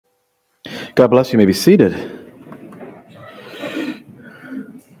God bless you. You may be seated.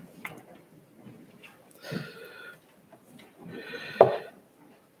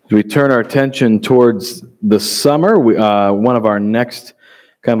 As we turn our attention towards the summer, one of our next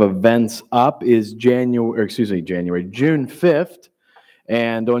kind of events up is June 5th.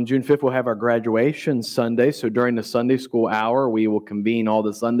 And on June 5th, we'll have our graduation Sunday. So during the Sunday school hour, we will convene all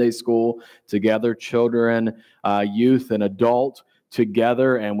the Sunday school together, children, youth, and adult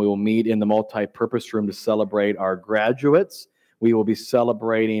together, and we will meet in the multi-purpose room to celebrate our graduates. We will be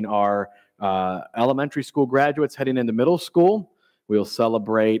celebrating our elementary school graduates heading into middle school. We'll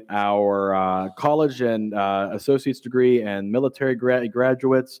celebrate our college and associate's degree and military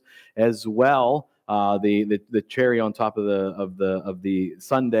graduates as well. The cherry on top of the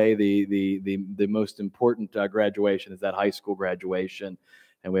Sunday, the most important graduation is that high school graduation,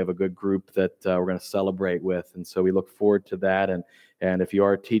 and we have a good group that we're going to celebrate with, and so we look forward to that. And if you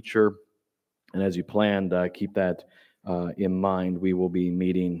are a teacher, and as you planned, keep that in mind. We will be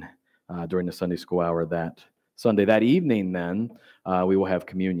meeting during the Sunday school hour that Sunday. That evening, then we will have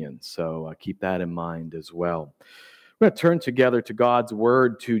communion, so keep that in mind as well. We're going to turn together to God's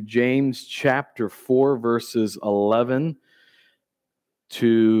Word, to James chapter 4, verses 11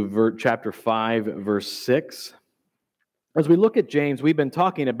 to chapter 5, verse 6. As we look at James, we've been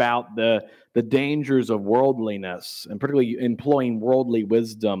talking about the dangers of worldliness, and particularly employing worldly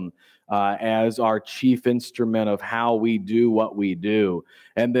wisdom as our chief instrument of how we do what we do.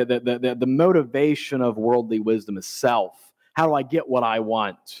 And the motivation of worldly wisdom is self. How do I get what I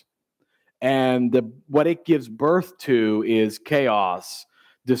want? And what it gives birth to is chaos,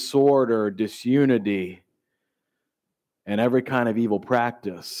 disorder, disunity, and every kind of evil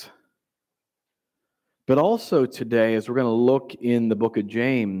practice. But also today, as we're going to look in the book of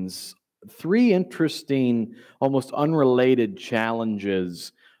James, three interesting, almost unrelated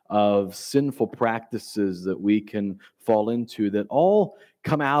challenges of sinful practices that we can fall into that all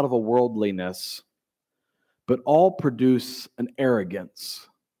come out of a worldliness, but all produce an arrogance.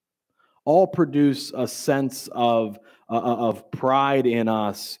 All produce a sense of pride in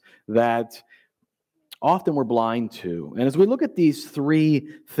us that often we're blind to. And as we look at these three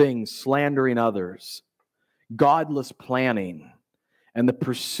things, slandering others, godless planning, and the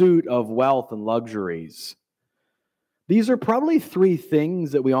pursuit of wealth and luxuries, these are probably three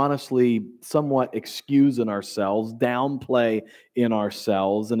things that we honestly somewhat excuse in ourselves, downplay in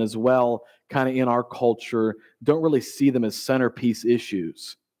ourselves, and as well, kind of in our culture, don't really see them as centerpiece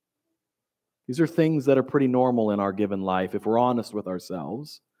issues. These are things that are pretty normal in our given life, if we're honest with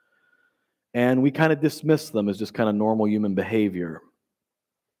ourselves. And we kind of dismiss them as just kind of normal human behavior.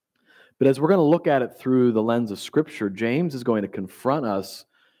 But as we're going to look at it through the lens of Scripture, James is going to confront us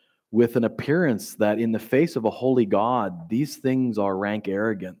with an appearance that in the face of a holy God, these things are rank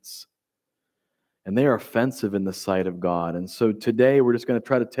arrogance. And they are offensive in the sight of God. And so today we're just going to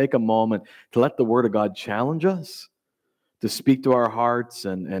try to take a moment to let the Word of God challenge us, to speak to our hearts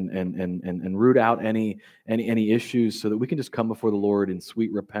and root out any issues so that we can just come before the Lord in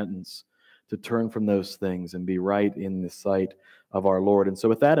sweet repentance, to turn from those things and be right in the sight of our Lord. And so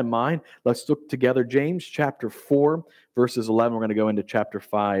with that in mind, let's look together James chapter 4, verses 11. We're going to go into chapter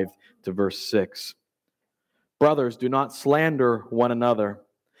 5 to verse 6. Brothers, do not slander one another.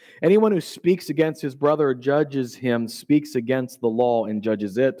 Anyone who speaks against his brother or judges him speaks against the law and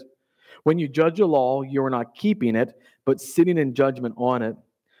judges it. When you judge a law, you are not keeping it, but sitting in judgment on it.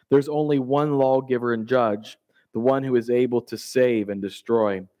 There's only one lawgiver and judge, the one who is able to save and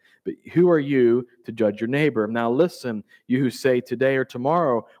destroy. But who are you to judge your neighbor? Now listen, you who say today or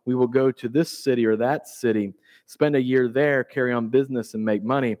tomorrow we will go to this city or that city, spend a year there, carry on business and make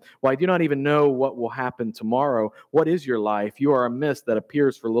money. Why, do you not even know what will happen tomorrow? What is your life? You are a mist that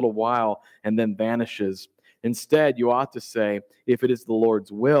appears for a little while and then vanishes. Instead, you ought to say, if it is the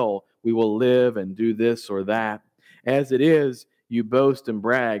Lord's will, we will live and do this or that. As it is, you boast and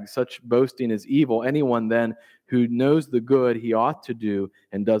brag. Such boasting is evil. Anyone then who knows the good he ought to do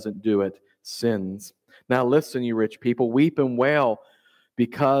and doesn't do it sins. Now listen, you rich people, weep and wail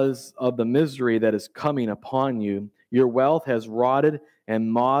because of the misery that is coming upon you. Your wealth has rotted, and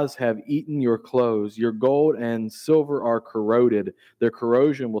moths have eaten your clothes. Your gold and silver are corroded. Their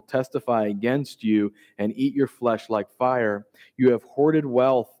corrosion will testify against you and eat your flesh like fire. You have hoarded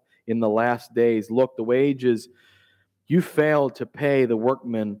wealth in the last days. Look, the wages you failed to pay the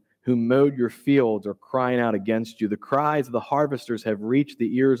workmen who mowed your fields are crying out against you. The cries of the harvesters have reached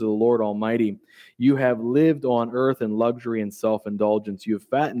the ears of the Lord Almighty. You have lived on earth in luxury and self-indulgence. You have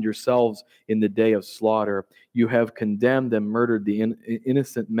fattened yourselves in the day of slaughter. You have condemned and murdered the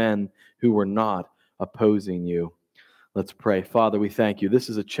innocent men who were not opposing you. Let's pray. Father, we thank you. This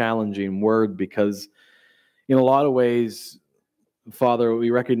is a challenging word because in a lot of ways, Father, we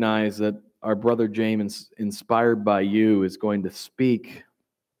recognize that our brother James, inspired by you, is going to speak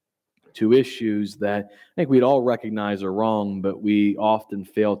to issues that I think we'd all recognize are wrong, but we often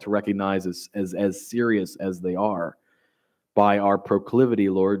fail to recognize as serious as they are by our proclivity,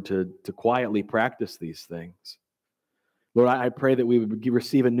 Lord, to quietly practice these things. Lord, I pray that we would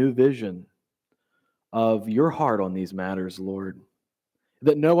receive a new vision of your heart on these matters, Lord.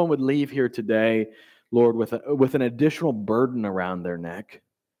 That no one would leave here today, Lord, with an additional burden around their neck.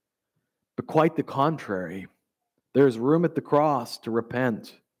 But quite the contrary. There is room at the cross to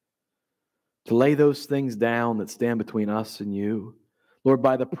repent, to lay those things down that stand between us and you. Lord,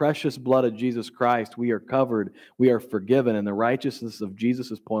 by the precious blood of Jesus Christ, we are covered, we are forgiven, and the righteousness of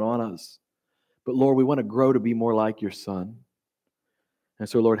Jesus is put on us. But Lord, we want to grow to be more like your Son. And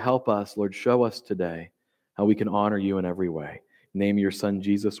so, Lord, help us. Lord, show us today how we can honor you in every way. In the name of your Son,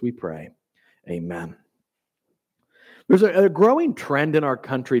 Jesus, we pray. Amen. There's a growing trend in our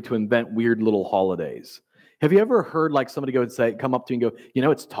country to invent weird little holidays. Have you ever heard like somebody come up to you and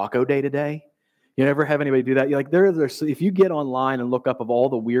go, it's Taco Day today? You ever have anybody do that? You're like, if you get online and look up of all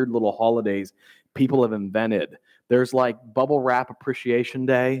the weird little holidays people have invented, there's like Bubble Wrap Appreciation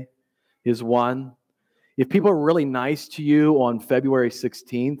Day is one. If people are really nice to you on February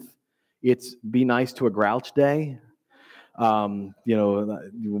 16th, it's Be Nice to a Grouch Day. You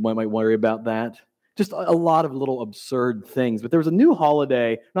might worry about that. Just a lot of little absurd things. But there was a new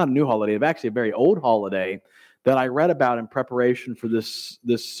holiday, not a new holiday, but actually a very old holiday that I read about in preparation for this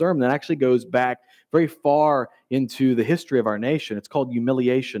sermon that actually goes back very far into the history of our nation. It's called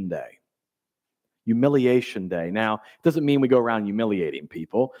Humiliation Day. Humiliation Day. Now, it doesn't mean we go around humiliating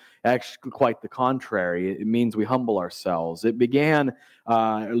people. Actually, quite the contrary. It means we humble ourselves. It began,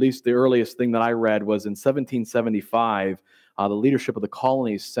 at least the earliest thing that I read was in 1775, the leadership of the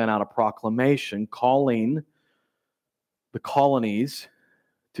colonies sent out a proclamation calling the colonies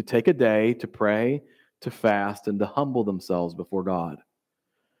to take a day to pray, to fast, and to humble themselves before God.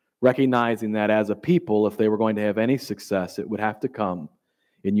 Recognizing that as a people, if they were going to have any success, it would have to come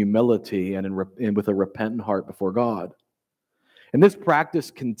in humility and with a repentant heart before God. And this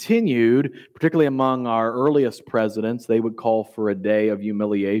practice continued, particularly among our earliest presidents. They would call for a day of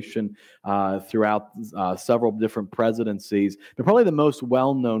humiliation throughout several different presidencies. But probably the most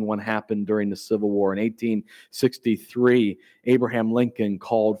well-known one happened during the Civil War. In 1863, Abraham Lincoln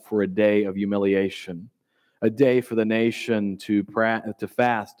called for a day of humiliation, a day for the nation to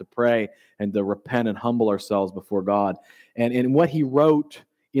fast, to pray, and to repent and humble ourselves before God. And what he wrote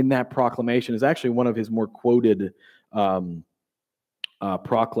in that proclamation is actually one of his more quoted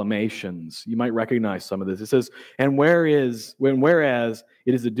proclamations. You might recognize some of this. It says, whereas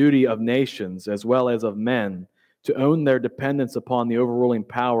it is the duty of nations as well as of men to own their dependence upon the overruling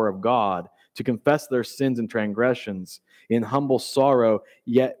power of God, to confess their sins and transgressions in humble sorrow,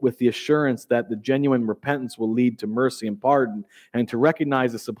 yet with the assurance that the genuine repentance will lead to mercy and pardon, and to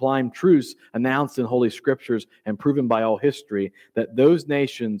recognize the sublime truths announced in Holy Scriptures and proven by all history, that those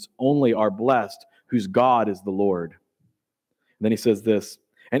nations only are blessed whose God is the Lord. And then he says this,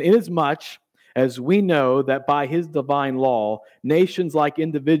 and inasmuch as we know that by his divine law, nations like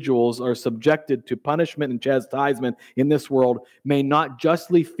individuals are subjected to punishment and chastisement in this world, may not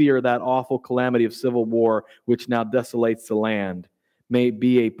justly fear that awful calamity of civil war which now desolates the land, may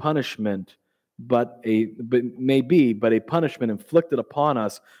be a punishment, but a punishment inflicted upon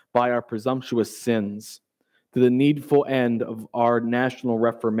us by our presumptuous sins, to the needful end of our national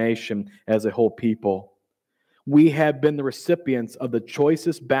reformation as a whole people. We have been the recipients of the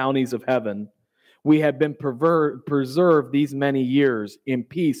choicest bounties of heaven. We have been preserved these many years in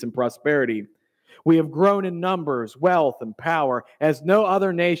peace and prosperity. We have grown in numbers, wealth, and power as no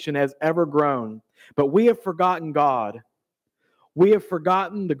other nation has ever grown. But we have forgotten God. We have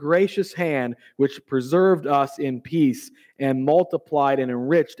forgotten the gracious hand which preserved us in peace and multiplied and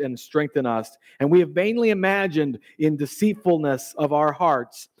enriched and strengthened us. And we have vainly imagined in deceitfulness of our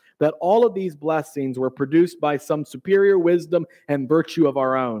hearts that all of these blessings were produced by some superior wisdom and virtue of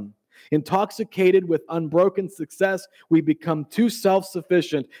our own. Intoxicated with unbroken success, we become too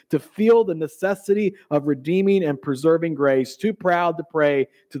self-sufficient to feel the necessity of redeeming and preserving grace, too proud to pray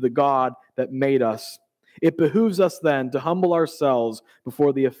to the God that made us. It behooves us then to humble ourselves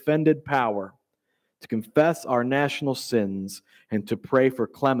before the offended power, to confess our national sins, and to pray for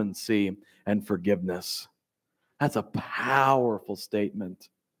clemency and forgiveness. That's a powerful statement.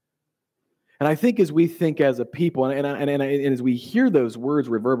 And I think as we think as a people, and as we hear those words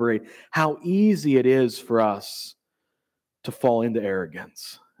reverberate, how easy it is for us to fall into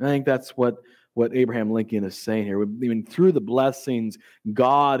arrogance. I think that's what what Abraham Lincoln is saying here. I mean, through the blessings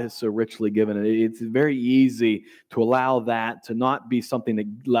God has so richly given it, it's very easy to allow that to not be something that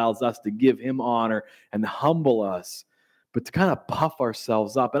allows us to give him honor and humble us, but to kind of puff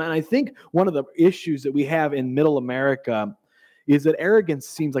ourselves up. And I think one of the issues that we have in middle America is that arrogance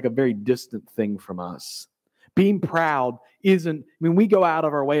seems like a very distant thing from us. Being proud isn't, I mean, we go out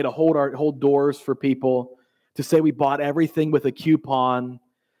of our way to hold doors for people, to say we bought everything with a coupon.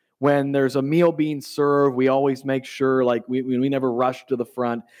 When there's a meal being served, we always make sure, like, we never rush to the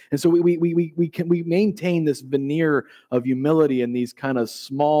front. And so we maintain this veneer of humility in these kind of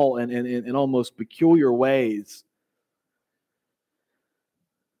small and almost peculiar ways.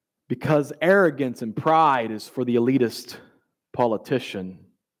 Because arrogance and pride is for the elitist politician,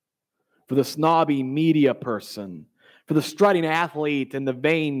 for the snobby media person, for the strutting athlete and the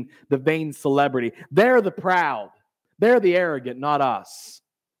vain celebrity. They're the proud. They're the arrogant, not us.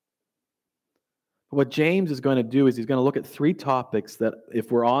 What James is going to do is he's going to look at three topics that,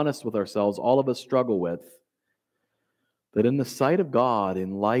 if we're honest with ourselves, all of us struggle with. That in the sight of God,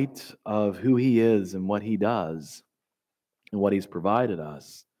 in light of who he is and what he does and what he's provided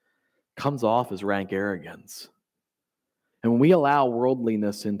us, comes off as rank arrogance. And when we allow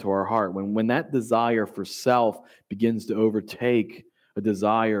worldliness into our heart, when that desire for self begins to overtake a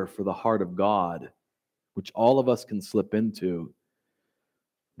desire for the heart of God, which all of us can slip into,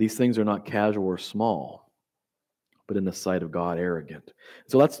 these things are not casual or small, but in the sight of God, arrogant.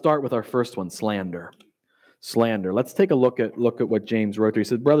 So let's start with our first one, slander. Slander. Let's take a look at what James wrote here. He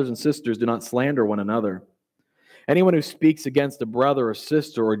says, brothers and sisters, do not slander one another. Anyone who speaks against a brother or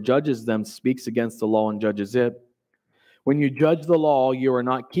sister or judges them speaks against the law and judges it. When you judge the law, you are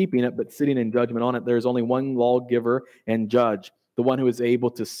not keeping it, but sitting in judgment on it. There is only one lawgiver and judge, the one who is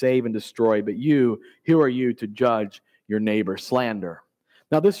able to save and destroy. But you, who are you to judge your neighbor? Slander.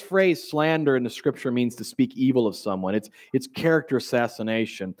 Now, this phrase slander in the scripture means to speak evil of someone. It's character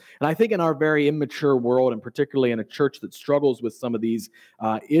assassination. And I think in our very immature world, and particularly in a church that struggles with some of these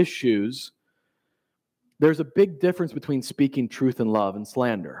issues, there's a big difference between speaking truth and love and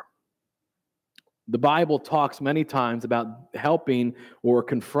slander. The Bible talks many times about helping or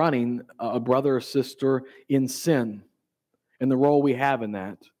confronting a brother or sister in sin and the role we have in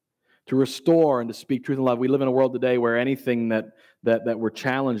that, to restore and to speak truth and love. We live in a world today where anything that we're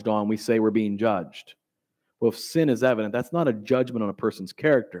challenged on, we say we're being judged. Well, if sin is evident, that's not a judgment on a person's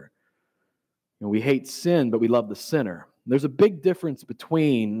character. You know, we hate sin, but we love the sinner. There's a big difference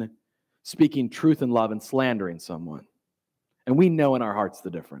between speaking truth and love and slandering someone. And we know in our hearts the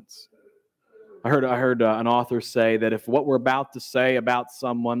difference. I heard an author say that if what we're about to say about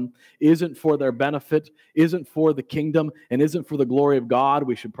someone isn't for their benefit, isn't for the kingdom, and isn't for the glory of God,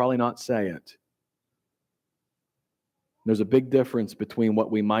 we should probably not say it. There's a big difference between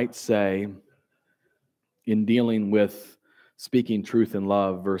what we might say in dealing with speaking truth and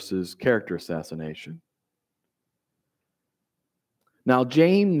love versus character assassination. Now,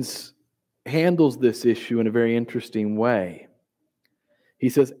 James handles this issue in a very interesting way. He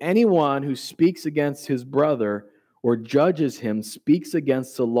says, anyone who speaks against his brother or judges him speaks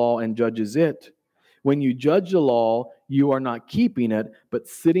against the law and judges it. When you judge the law, you are not keeping it, but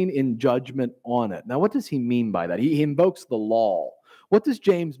sitting in judgment on it. Now, what does he mean by that? He invokes the law. What does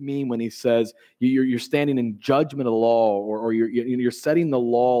James mean when he says you're standing in judgment of the law, or you're setting the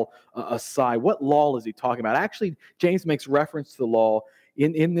law aside? What law is he talking about? Actually, James makes reference to the law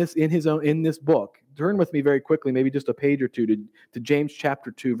in this book. Turn with me very quickly, maybe just a page or two, to James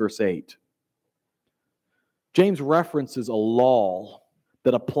chapter 2, verse 8. James references a law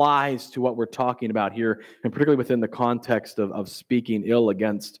that applies to what we're talking about here, and particularly within the context of speaking ill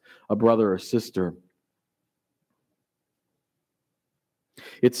against a brother or sister.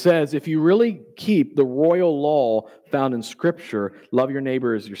 It says, if you really keep the royal law found in Scripture, love your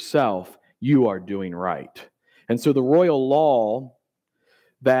neighbor as yourself, you are doing right. And so the royal law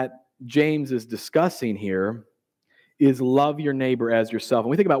that James is discussing here is love your neighbor as yourself.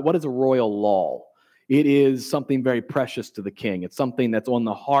 And we think about what is a royal law. It is something very precious to the king. It's something that's on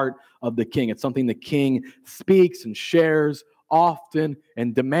the heart of the king. It's something the king speaks and shares often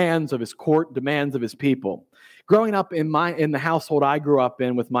and demands of his court, demands of his people. Growing up in the household I grew up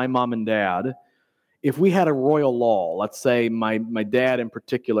in with my mom and dad, if we had a royal law, let's say my dad in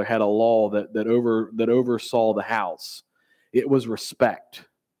particular had a law that oversaw the house, it was respect.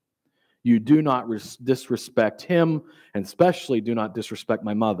 You do not disrespect him, and especially do not disrespect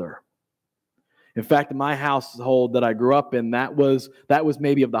my mother. In fact, in my household that I grew up in, that was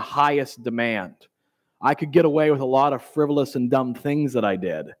maybe of the highest demand. I could get away with a lot of frivolous and dumb things that I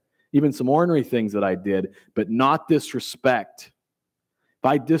did, even some ornery things that I did, but not disrespect. If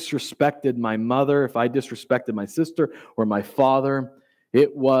I disrespected my mother, if I disrespected my sister or my father,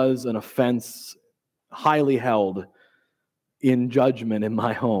 it was an offense highly held in judgment in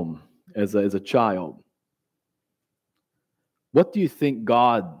my home as a child. What do you think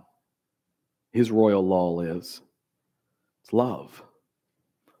God, his royal law is? It's love.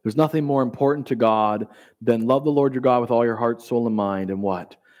 There's nothing more important to God than love the Lord your God with all your heart, soul, and mind, and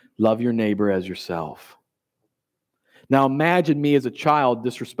what? Love your neighbor as yourself. Now imagine me as a child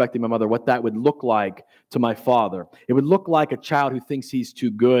disrespecting my mother, what that would look like to my father. It would look like a child who thinks he's too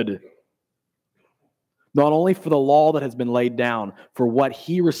good, not only for the law that has been laid down, for what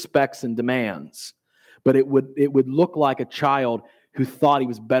he respects and demands, but it would look like a child who thought he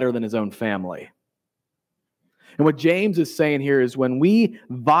was better than his own family. And what James is saying here is when we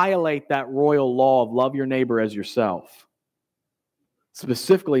violate that royal law of love your neighbor as yourself,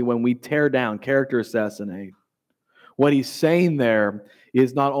 specifically when we tear down, character assassinate, what he's saying there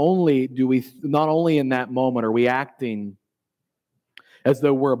is not only in that moment are we acting as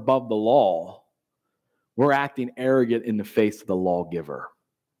though we're above the law, we're acting arrogant in the face of the lawgiver.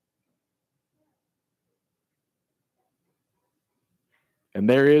 And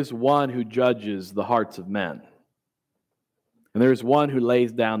there is one who judges the hearts of men. And there is one who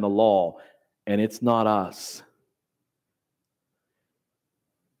lays down the law, and it's not us.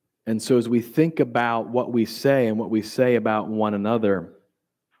 And so as we think about what we say and what we say about one another,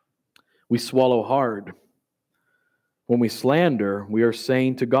 we swallow hard. When we slander, we are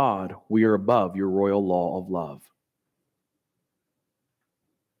saying to God, we are above your royal law of love.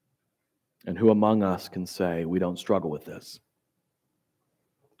 And who among us can say we don't struggle with this?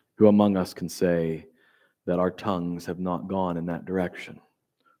 Who among us can say that our tongues have not gone in that direction?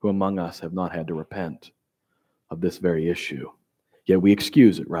 Who among us have not had to repent of this very issue? Yet we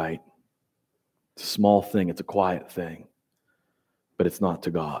excuse it, right? It's a small thing, it's a quiet thing, but it's not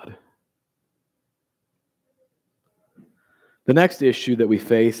to God. The next issue that we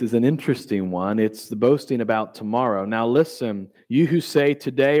face is an interesting one. It's the boasting about tomorrow. Now listen, you who say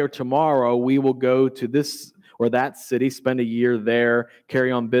today or tomorrow we will go to this or that city, spend a year there,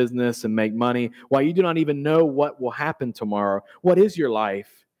 carry on business and make money, while you do not even know what will happen tomorrow. What is your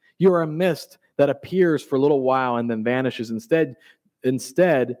life? You are a mist that appears for a little while and then vanishes. Instead,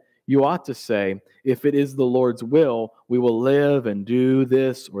 you ought to say, if it is the Lord's will, we will live and do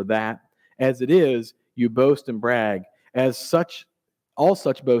this or that. As it is, you boast and brag. As such, all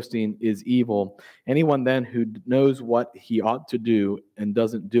such boasting is evil. Anyone then who knows what he ought to do and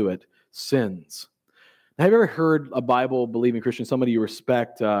doesn't do it sins. Have you ever heard a Bible-believing Christian, somebody you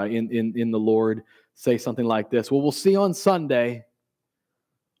respect in the Lord, say something like this? Well, we'll see on Sunday,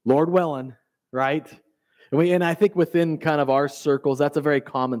 Lord willing, right? And I think within kind of our circles, that's a very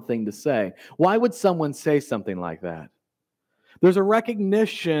common thing to say. Why would someone say something like that? There's a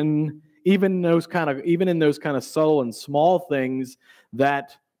recognition, even in those kind of subtle and small things,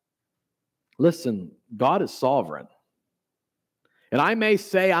 that, listen, God is sovereign. And I may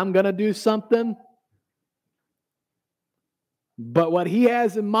say I'm going to do something, but what he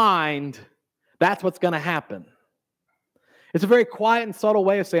has in mind, that's what's going to happen. It's a very quiet and subtle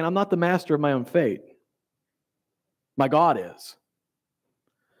way of saying, I'm not the master of my own fate. My God is.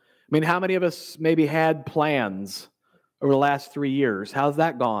 I mean, how many of us maybe had plans over the last 3 years? How's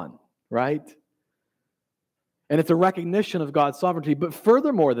that gone, right? And it's a recognition of God's sovereignty. But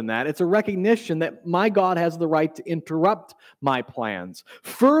furthermore than that, it's a recognition that my God has the right to interrupt my plans.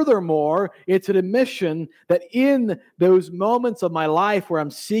 Furthermore, it's an admission that in those moments of my life where I'm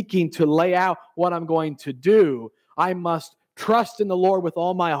seeking to lay out what I'm going to do, I must trust in the Lord with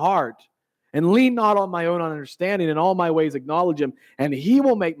all my heart and lean not on my own understanding. In all my ways acknowledge Him, and He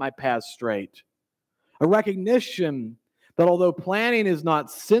will make my path straight. A recognition that although planning is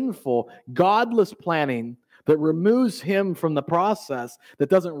not sinful, godless planning that removes Him from the process, that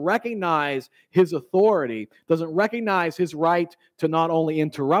doesn't recognize His authority, doesn't recognize His right to not only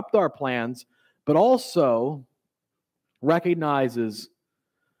interrupt our plans, but also recognizes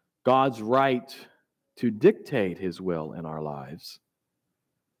God's right to dictate His will in our lives,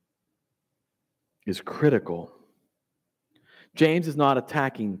 is critical. James is not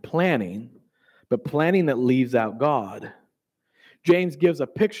attacking planning, but planning that leaves out God. James gives a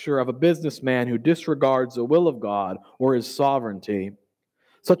picture of a businessman who disregards the will of God or His sovereignty.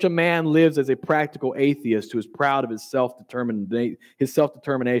 Such a man lives as a practical atheist who is proud of his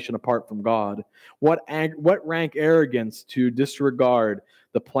self-determination apart from God. What rank arrogance to disregard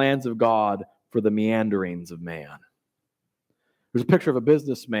the plans of God for the meanderings of man. There's a picture of a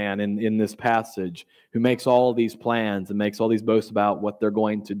businessman in this passage who makes all these plans and makes all these boasts about what they're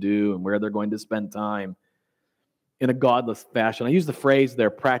going to do and where they're going to spend time. in a godless fashion. I use the phrase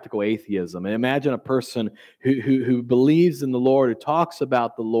there, practical atheism. And imagine a person who believes in the Lord, who talks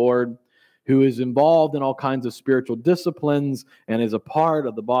about the Lord, who is involved in all kinds of spiritual disciplines and is a part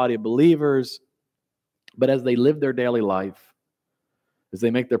of the body of believers. But as they live their daily life, as they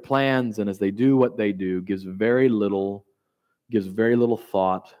make their plans and as they do what they do, gives very little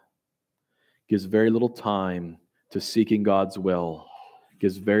thought, gives very little time to seeking God's will,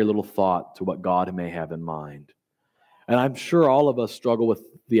 gives very little thought to what God may have in mind. And I'm sure all of us struggle with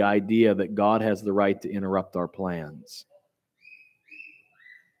the idea that God has the right to interrupt our plans.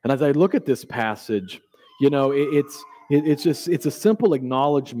 And as I look at this passage, it's a simple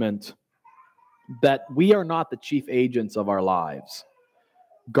acknowledgement that we are not the chief agents of our lives.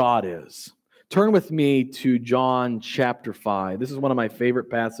 God is. Turn with me to John chapter 5. This is one of my favorite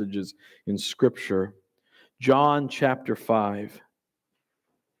passages in Scripture. John chapter 5.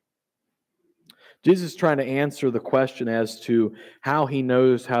 Jesus is trying to answer the question as to how he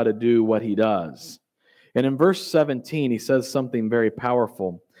knows how to do what he does. And in verse 17, he says something very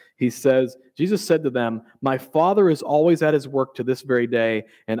powerful. He says, Jesus said to them, "My Father is always at his work to this very day,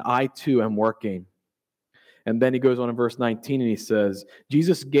 and I too am working." And then he goes on in verse 19 and he says,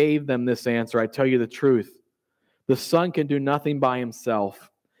 Jesus gave them this answer, "I tell you the truth. The Son can do nothing by himself.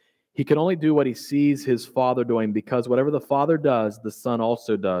 He can only do what he sees his Father doing, because whatever the Father does, the Son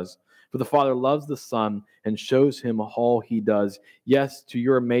also does. For the Father loves the Son and shows him all he does. Yes, to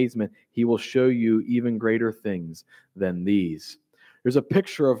your amazement, he will show you even greater things than these." There's a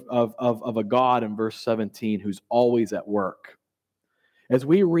picture of a God in verse 17 who's always at work. As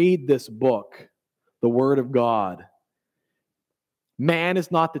we read this book, the Word of God, man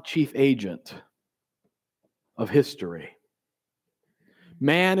is not the chief agent of history.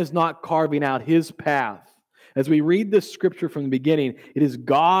 Man is not carving out his path. As we read this scripture from the beginning, it is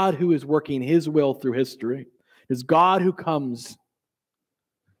God who is working his will through history. It is God who comes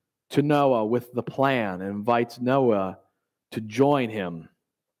to Noah with the plan and invites Noah to join him.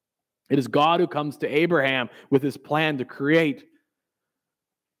 It is God who comes to Abraham with his plan to create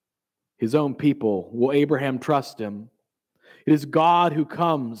his own people. Will Abraham trust him? It is God who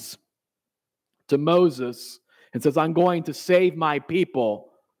comes to Moses and says, "I'm going to save my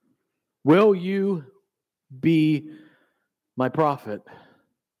people. Will you be my prophet?"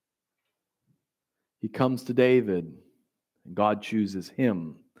 He comes to David, and God chooses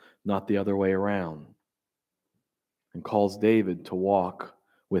him, not the other way around, and calls David to walk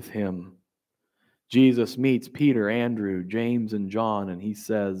with him. Jesus meets Peter, Andrew, James, and John, and he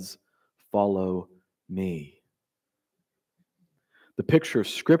says, "Follow me." The picture of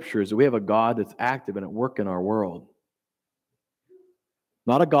Scripture is that we have a God that's active and at work in our world.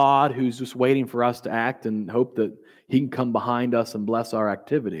 Not a God who's just waiting for us to act and hope that he can come behind us and bless our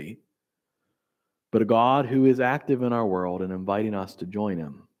activity, but a God who is active in our world and inviting us to join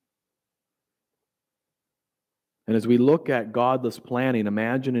him. And as we look at godless planning,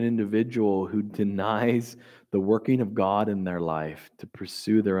 imagine an individual who denies the working of God in their life to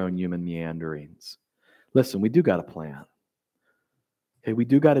pursue their own human meanderings. Listen, we do got a plan. Okay, we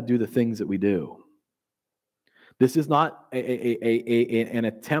do got to do the things that we do. This is not an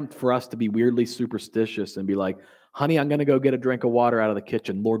attempt for us to be weirdly superstitious and be like, "Honey, I'm going to go get a drink of water out of the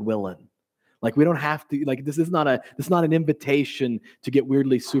kitchen, Lord willing." Like, we don't have to, like, this is not an invitation to get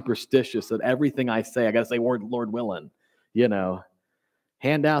weirdly superstitious that everything I say, I got to say, Lord willing.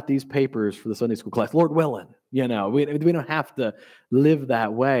 Hand out these papers for the Sunday school class, Lord willing. We don't have to live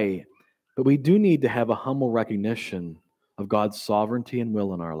that way. But we do need to have a humble recognition of God's sovereignty and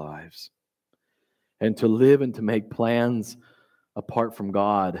will in our lives. And to live and to make plans apart from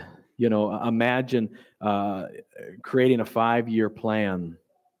God. Imagine creating a 5-year plan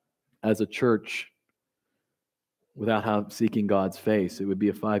as a church without seeking God's face. It would be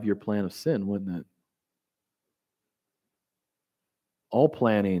a 5-year plan of sin, wouldn't it? All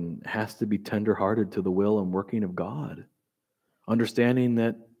planning has to be tenderhearted to the will and working of God, understanding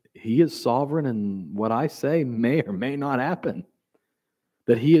that he is sovereign and what I say may or may not happen,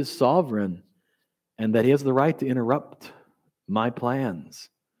 that he is sovereign and that he has the right to interrupt my plans,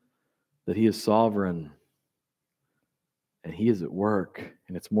 that he is sovereign and he is at work,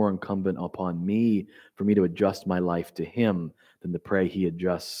 and it's more incumbent upon me for me to adjust my life to him than to pray he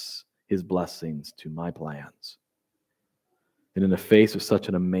adjusts his blessings to my plans. And in the face of such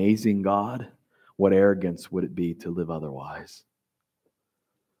an amazing God, what arrogance would it be to live otherwise?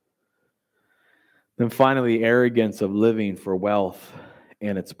 Then finally, the arrogance of living for wealth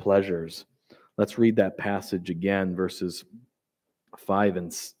and its pleasures. Let's read that passage again,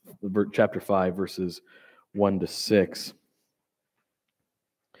 chapter 5, verses 1 to 6.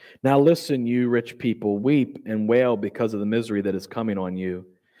 Now listen, you rich people, weep and wail because of the misery that is coming on you.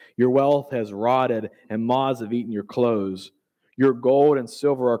 Your wealth has rotted, and moths have eaten your clothes. Your gold and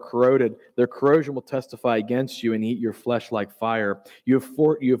silver are corroded. Their corrosion will testify against you and eat your flesh like fire. You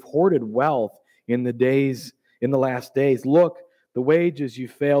have hoarded wealth in the last days. Look, the wages you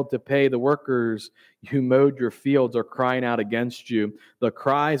failed to pay, the workers who mowed your fields are crying out against you. The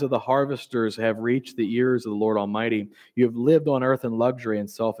cries of the harvesters have reached the ears of the Lord Almighty. You have lived on earth in luxury and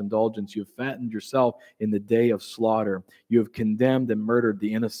self-indulgence. You have fattened yourself in the day of slaughter. You have condemned and murdered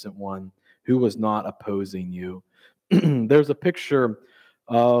the innocent one who was not opposing you. There's a picture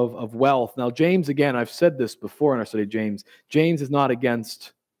of wealth. Now, James, again, I've said this before in our study of James. James is not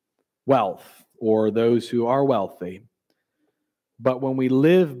against wealth or those who are wealthy. But when we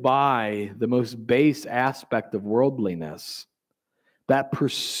live by the most base aspect of worldliness, that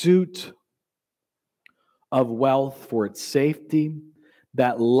pursuit of wealth for its safety,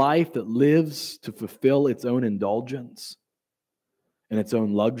 that life that lives to fulfill its own indulgence and its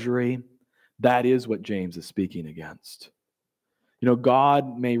own luxury, that is what James is speaking against. You know,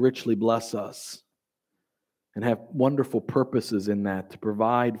 God may richly bless us and have wonderful purposes in that to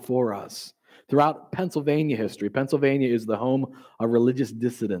provide for us. Throughout Pennsylvania history, Pennsylvania is the home of religious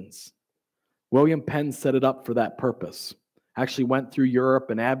dissidents. William Penn set it up for that purpose. Actually went through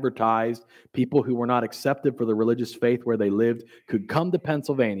Europe and advertised people who were not accepted for the religious faith where they lived could come to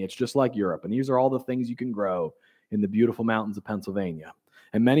Pennsylvania. It's just like Europe. And these are all the things you can grow in the beautiful mountains of Pennsylvania.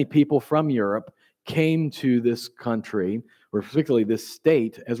 And many people from Europe came to this country, or particularly this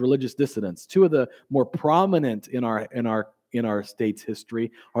state, as religious dissidents. Two of the more prominent in our state's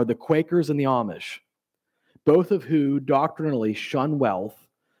history are the Quakers and the Amish, both of who doctrinally shun wealth,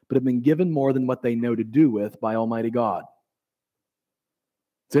 but have been given more than what they know to do with by Almighty God.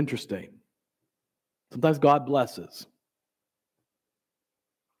 It's interesting. Sometimes God blesses.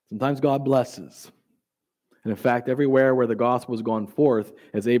 Sometimes God blesses. And in fact, everywhere where the gospel has gone forth,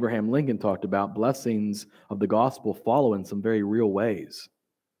 as Abraham Lincoln talked about, blessings of the gospel follow in some very real ways.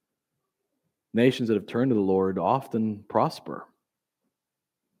 Nations that have turned to the Lord often prosper.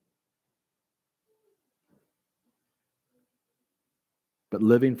 But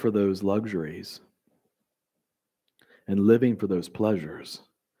living for those luxuries and living for those pleasures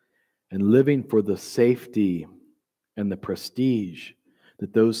and living for the safety and the prestige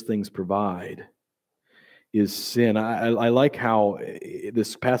that those things provide is sin. I like how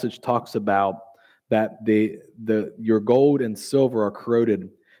this passage talks about that your gold and silver are corroded.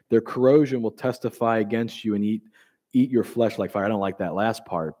 Their corrosion will testify against you and eat your flesh like fire. I don't like that last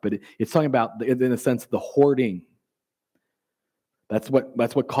part, but it's talking about, in a sense, the hoarding. That's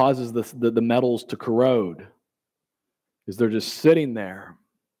what causes the metals to corrode, is they're just sitting there.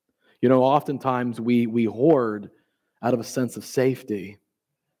 You know, oftentimes we hoard out of a sense of safety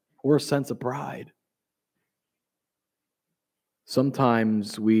or a sense of pride.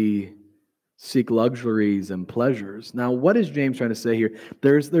 Sometimes we seek luxuries and pleasures. Now, what is James trying to say here?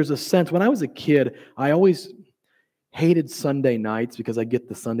 There's a sense, when I was a kid, I always hated Sunday nights because I get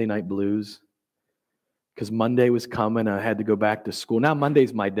the Sunday night blues. Because Monday was coming and I had to go back to school. Now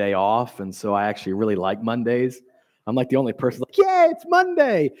Monday's my day off, and so I actually really like Mondays. I'm like the only person like, yeah, it's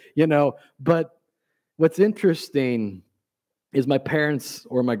Monday, you know. But what's interesting is my parents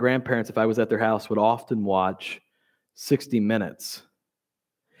or my grandparents, if I was at their house, would often watch 60 Minutes.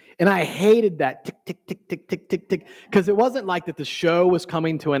 And I hated that tick, tick, tick, tick, tick, tick, tick, because it wasn't like that the show was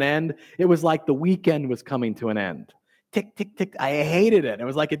coming to an end. It was like the weekend was coming to an end. Tick, tick, tick. I hated it. It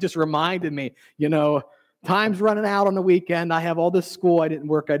was like it just reminded me, you know, time's running out on the weekend. I have all this school I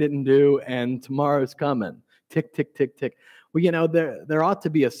didn't do, and tomorrow's coming. Tick, tick, tick, tick. Well, you know, there ought to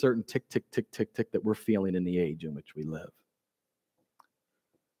be a certain tick, tick, tick, tick, tick that we're feeling in the age in which we live.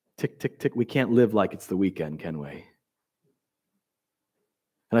 Tick, tick, tick. We can't live like it's the weekend, can we?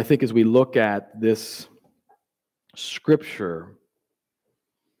 And I think as we look at this scripture,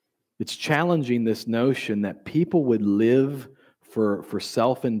 it's challenging this notion that people would live for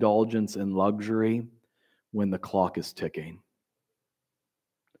self-indulgence and luxury when the clock is ticking.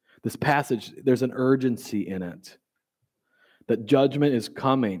 This passage, there's an urgency in it, that judgment is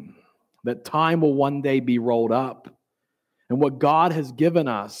coming, that time will one day be rolled up. And what God has given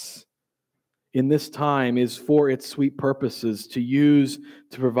us in this time is for its sweet purposes, to use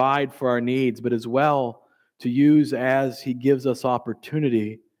to provide for our needs, but as well to use as He gives us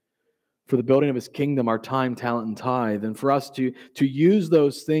opportunity for the building of His kingdom, our time, talent, and tithe, and for us to use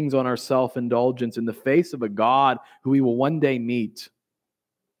those things on our self-indulgence in the face of a God who we will one day meet.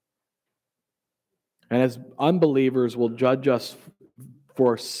 And as unbelievers will judge us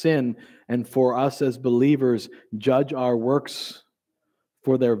for sin, and for us as believers, judge our works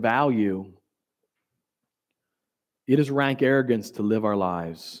for their value, it is rank arrogance to live our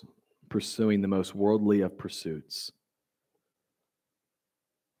lives pursuing the most worldly of pursuits,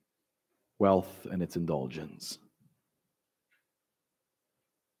 wealth and its indulgence.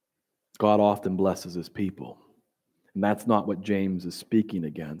 God often blesses his people. And that's not what James is speaking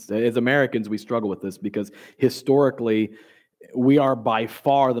against. As Americans, we struggle with this because historically, we are by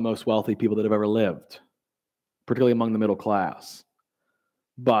far the most wealthy people that have ever lived, particularly among the middle class.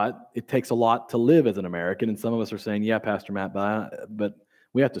 But it takes a lot to live as an American, and some of us are saying, "Yeah, Pastor Matt, but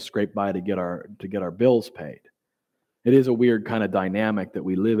we have to scrape by to get our bills paid." It is a weird kind of dynamic that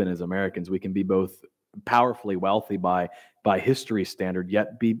we live in as Americans. We can be both powerfully wealthy by history standard,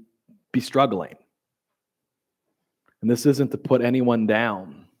 yet be struggling. And this isn't to put anyone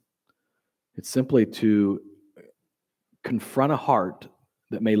down. It's simply to confront a heart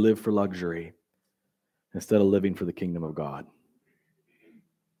that may live for luxury instead of living for the kingdom of God.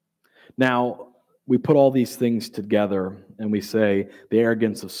 Now, we put all these things together and we say the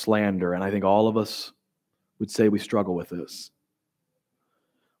arrogance of slander, and I think all of us would say we struggle with this.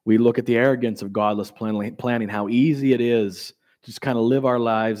 We look at the arrogance of godless planning, how easy it is to just kind of live our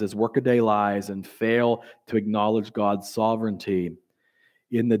lives as workaday lives and fail to acknowledge God's sovereignty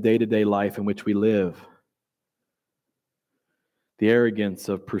in the day-to-day life in which we live. The arrogance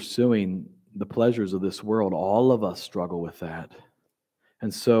of pursuing the pleasures of this world, all of us struggle with that.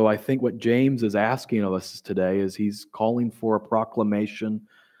 And so I think what James is asking of us today is he's calling for a proclamation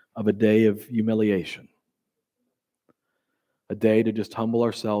of a day of humiliation, a day to just humble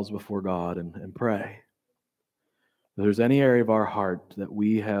ourselves before God and pray. If there's any area of our heart that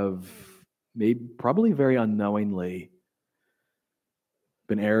we have maybe probably very unknowingly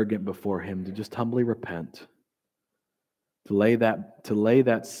been arrogant before him, to just humbly repent, to lay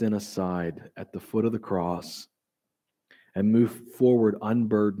that sin aside at the foot of the cross and move forward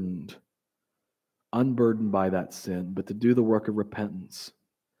unburdened by that sin, but to do the work of repentance.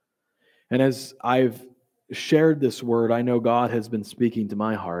 And as I've shared this word, I know God has been speaking to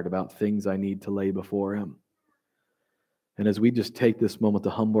my heart about things I need to lay before him. And as we just take this moment to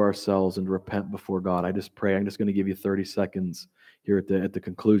humble ourselves and repent before God, I just pray, I'm just going to give you 30 seconds here at the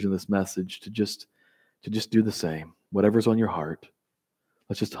conclusion of this message to just do the same. Whatever's on your heart,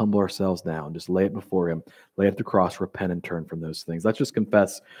 let's just humble ourselves now and just lay it before him, lay it at the cross, repent and turn from those things. Let's just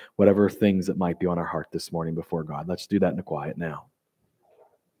confess whatever things that might be on our heart this morning before God. Let's do that in the quiet now.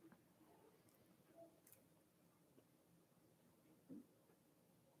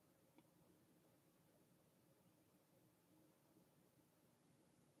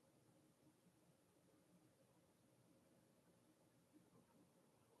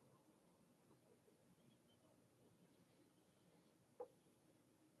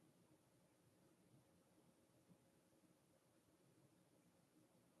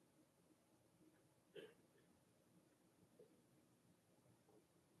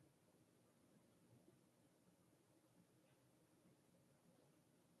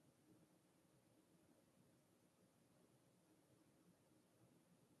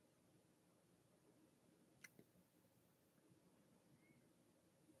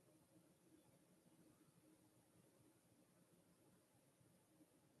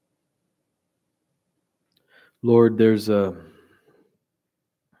 Lord, there's a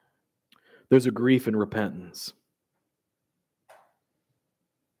grief in repentance,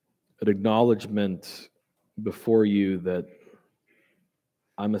 an acknowledgement before you that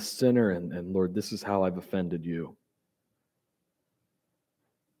I'm a sinner and Lord, this is how I've offended you.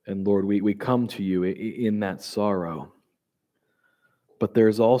 And Lord, we come to you in that sorrow. But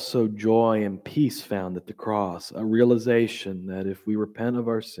there's also joy and peace found at the cross, a realization that if we repent of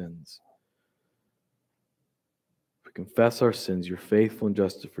our sins, if we confess our sins, you're faithful and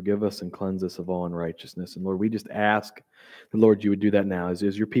just to forgive us and cleanse us of all unrighteousness. And Lord, we just ask the Lord you would do that now. As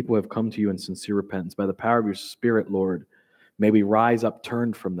your people have come to you in sincere repentance, by the power of your Spirit, Lord, may we rise up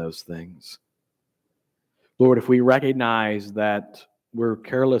turned from those things. Lord, if we recognize that we're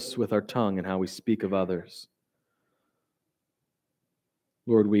careless with our tongue and how we speak of others,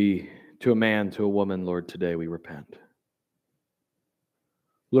 Lord, to a man, to a woman, Lord, today we repent.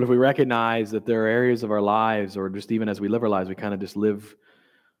 Lord, if we recognize that there are areas of our lives, or just even as we live our lives, we kind of just live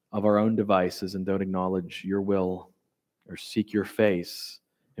of our own devices and don't acknowledge your will or seek your face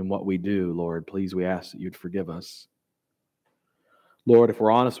in what we do, Lord, please, we ask that you'd forgive us. Lord, if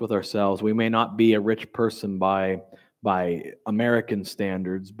we're honest with ourselves, we may not be a rich person by American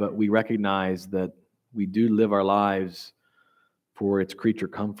standards, but we recognize that we do live our lives for its creature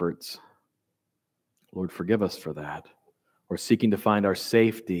comforts. Lord, forgive us for that. Or seeking to find our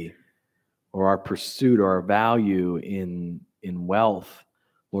safety or our pursuit or our value in wealth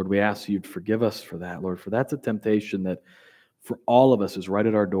Lord, we ask you'd forgive us for that, Lord, for that's a temptation that for all of us is right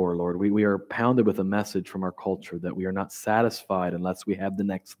at our door, Lord. We are pounded with a message from our culture that we are not satisfied unless we have the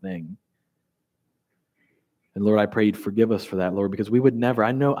next thing. And Lord, I pray you'd forgive us for that, Lord, because we would never,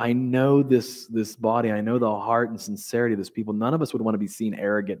 I know this body, I know the heart and sincerity of this people. None of us would want to be seen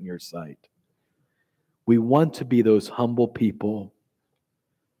arrogant in your sight. We want to be those humble people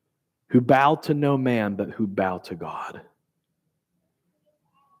who bow to no man, but who bow to God.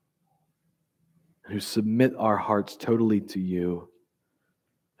 Who submit our hearts totally to you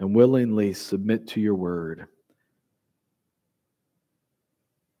and willingly submit to your word.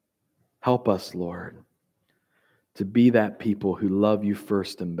 Help us, Lord, to be that people who love you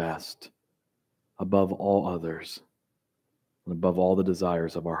first and best, above all others, and above all the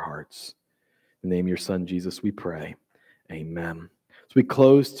desires of our hearts. In the name of your Son, Jesus, we pray. Amen. As we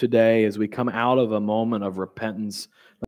close today, as we come out of a moment of repentance,